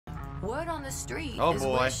Word on the street Oh is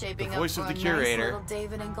boy, we're the shaping voice up of for the a nice curator. little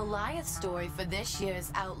David and Goliath story for this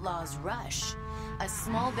year's Outlaws Rush. A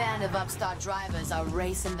small band of upstart drivers are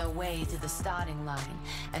racing their way to the starting line.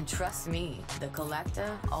 And trust me, the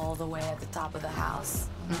collector, all the way at the top of the house,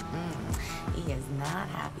 he is not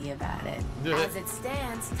happy about it. As it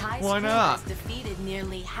stands, Ty's Why crew not? has defeated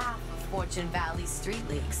nearly half of Fortune Valley street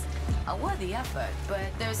leagues. A worthy effort, but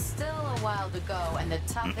there's still a while to go, and the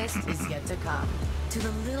toughest is yet to come. To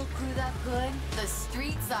the little crew that could, the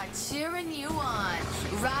streets are cheering you on.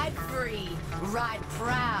 Ride free, ride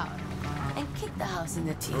proud, and kick the house in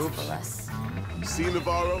the teeth for us. See,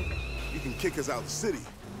 Navarro? You can kick us out of the city,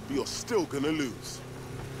 but you're still gonna lose.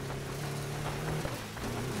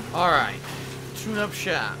 Alright. Tune-up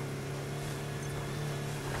shop.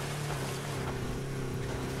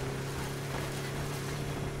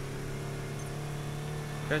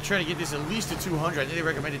 Gotta try to get this at least to 200. I think they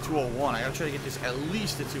recommended 201. I gotta try to get this at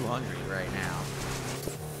least to 200 right now.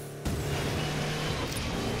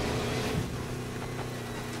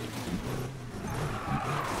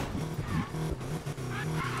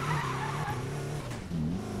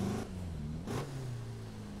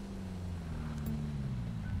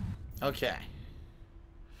 Okay.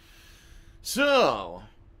 So,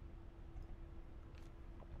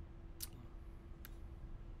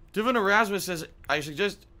 Divin Erasmus says, I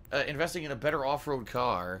suggest investing in a better off-road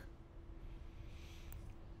car.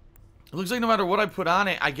 It looks like no matter what I put on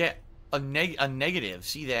it, I get a negative.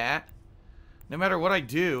 See that? No matter what I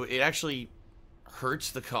do, it actually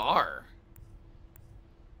hurts the car.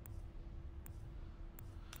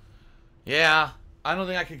 Yeah, I don't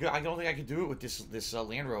think I could go. I don't think I could do it with this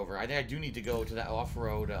Land Rover. I think I do need to go to that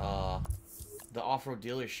off-road, the off-road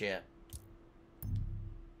dealership.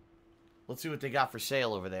 Let's see what they got for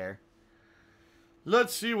sale over there.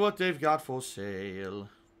 Let's see what they've got for sale.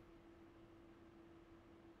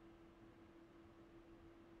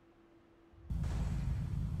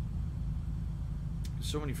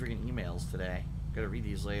 So many freaking emails today. Gotta read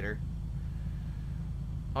these later.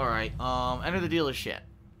 Alright, enter the dealership.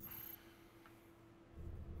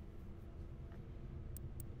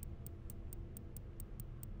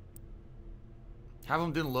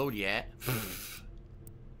 Haven't didn't load yet.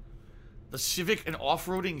 The Civic, an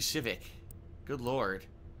off-roading Civic. Good lord.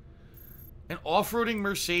 An off-roading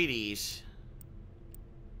Mercedes.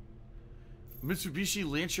 Mitsubishi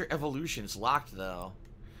Lancer Evolution's locked, though.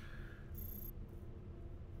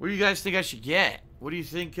 What do you guys think I should get? What do you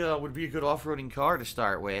think would be a good off-roading car to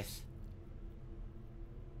start with?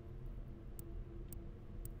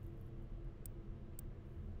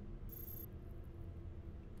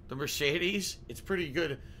 The Mercedes? It's pretty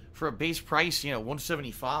good for a base price, you know,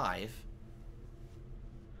 $175.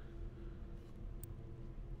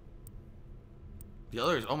 The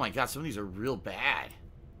others, oh my god, some of these are real bad.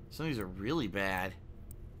 Some of these are really bad.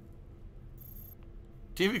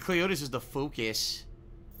 David Cleotis is the Focus.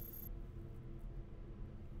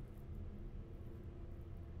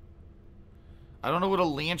 I don't know what a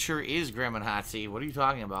Lancer is, Gramanhatsi. What are you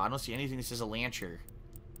talking about? I don't see anything that says a Lancer.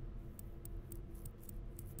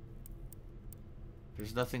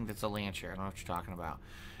 There's nothing that's a Lancer. I don't know what you're talking about.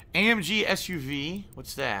 AMG SUV.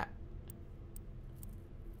 What's that?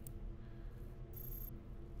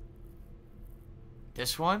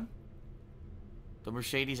 This one? The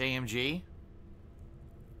Mercedes AMG?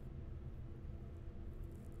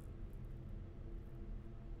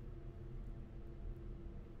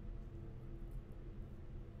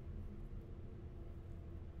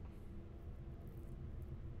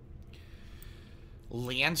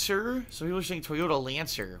 Lancer? Some people are saying Toyota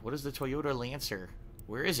Lancer. What is the Toyota Lancer?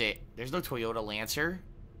 Where is it? There's no Toyota Lancer.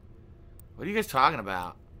 What are you guys talking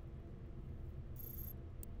about?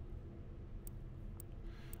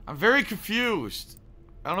 I'm very confused.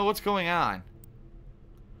 I don't know what's going on.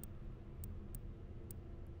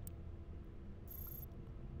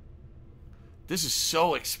 This is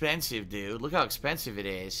so expensive, dude. Look how expensive it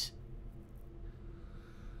is.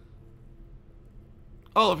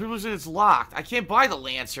 Oh, people said it's locked. I can't buy the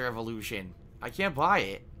Lancer Evolution. I can't buy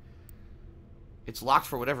it. It's locked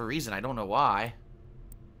for whatever reason. I don't know why.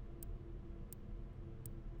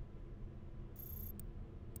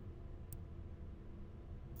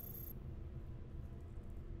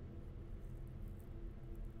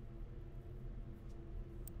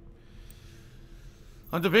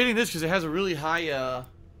 I'm debating this because it has a really high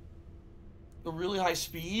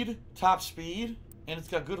speed, top speed, and it's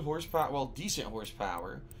got good horsepower, well, decent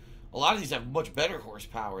horsepower. A lot of these have much better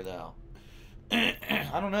horsepower, though.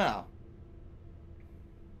 I don't know.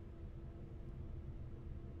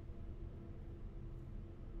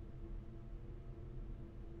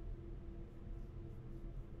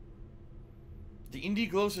 The Indie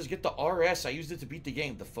Glow says get the RS. I used it to beat the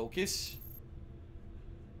game. The Focus?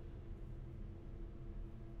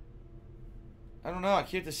 I don't know. I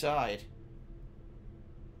can't decide.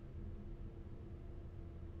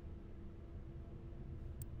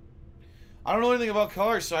 I don't know anything about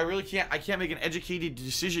cars, so I really can't. I can't make an educated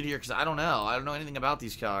decision here because I don't know. I don't know anything about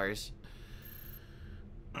these cars.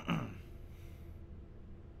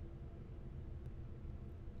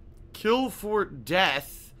 Kill for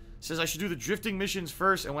Death says I should do the drifting missions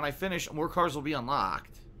first, and when I finish, more cars will be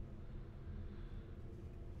unlocked.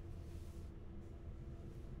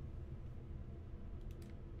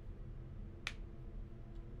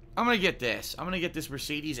 I'm gonna get this. I'm gonna get this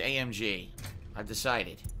Mercedes AMG. I've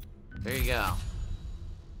decided. There you go.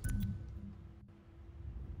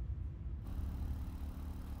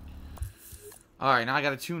 Alright, now I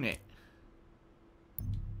gotta tune it.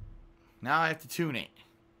 Now I have to tune it.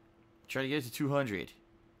 Try to get it to 200.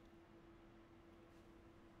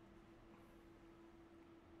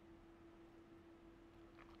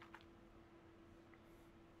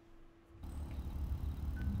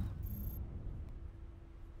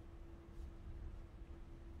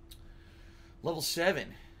 Level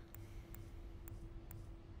 7.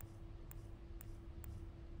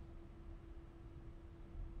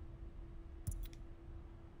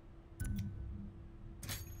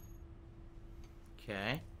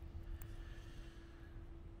 Okay.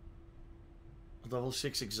 Level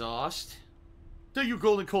 6 exhaust. Thank you,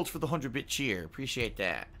 Golden Colts, for the 100-bit cheer. Appreciate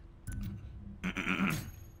that.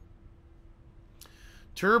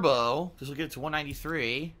 Turbo. This will get it to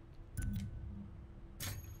 193.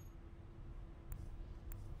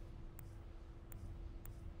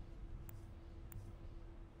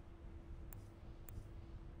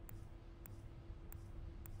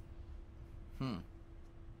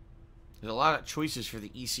 There's a lot of choices for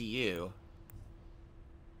the ECU.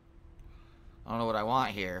 I don't know what I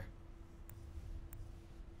want here.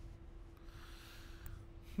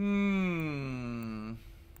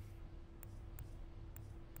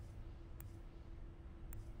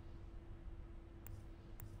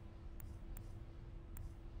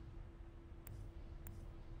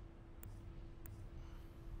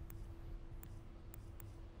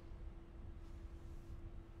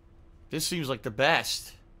 This seems like the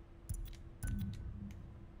best.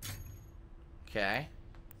 Okay.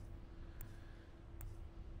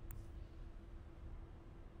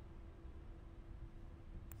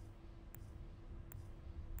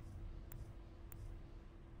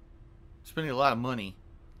 Spending a lot of money.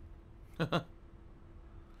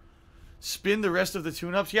 Spin the rest of the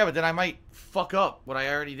tune-ups? Yeah, but then I might fuck up what I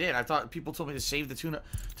already did. I thought people told me to save the tune-up,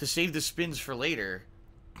 to save the spins for later.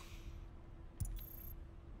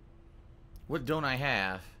 What don't I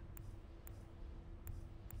have?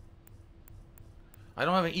 I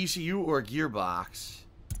don't have an ECU or a gearbox.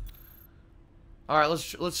 All right,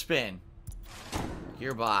 let's spin.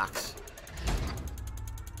 Gearbox.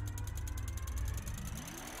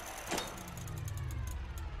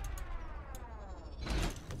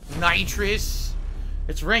 Nitrous.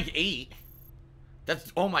 It's rank 8.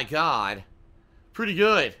 That's, oh my god. Pretty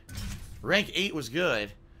good. Rank 8 was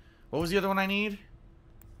good. What was the other one I need?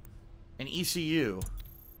 An ECU.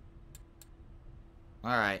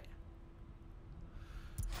 Alright.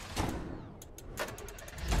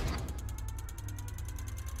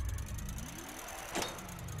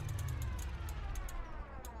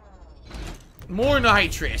 More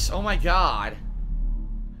nitrous. Oh my god.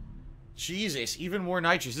 Jesus, even more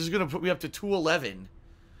nitrous. This is going to put me up to 211.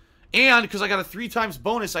 And, because I got a 3 times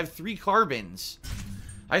bonus, I have 3 carbons.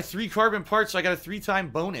 I have 3 carbon parts, so I got a 3-time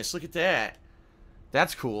bonus. Look at that.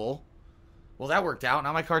 That's cool. Well, that worked out.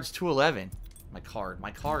 Now my card's 211. My car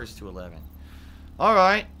is 211.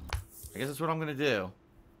 Alright. I guess that's what I'm going to do.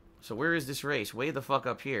 So where is this race? Way the fuck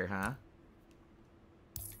up here, huh?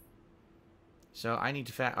 So I need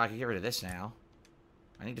to I can get rid of this now.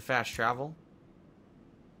 I need to fast travel.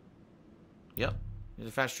 Yep. Need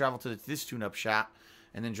to fast travel to this tune-up shop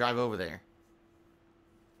and then drive over there.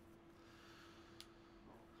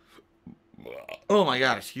 Oh my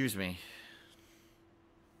god, excuse me.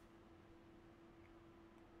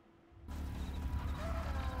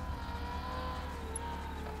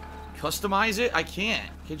 Customize it? I can't.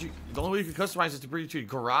 Can't you? The only way you can customize it is to bring it to your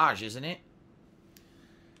garage, isn't it?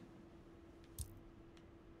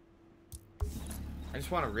 I just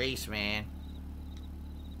want to race, man.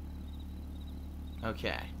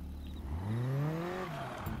 Okay.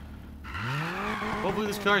 Hopefully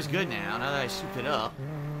this car is good now that I souped it up.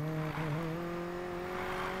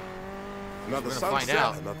 Another We're gonna find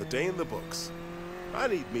out. Another day in the books. I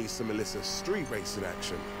need me some Melissa street racing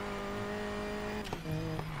action.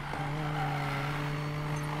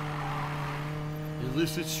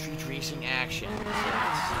 Illicit street racing action.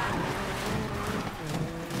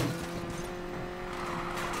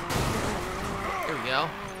 There we go.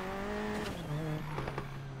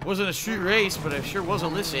 Wasn't a street race, but it sure was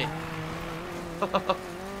illicit.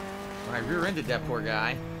 When I rear-ended that poor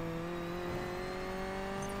guy.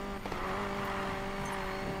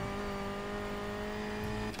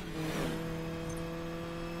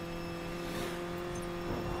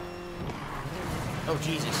 Oh,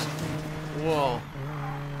 Jesus. Whoa.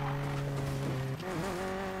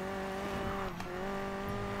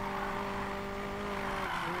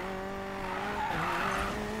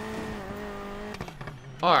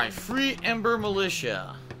 Alright, Free Ember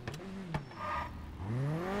Militia.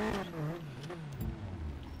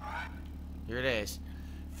 Here it is.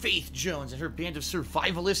 Faith Jones and her band of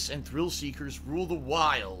survivalists and thrill seekers rule the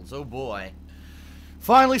wilds. Oh boy.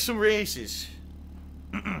 Finally some races.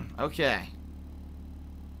 Okay.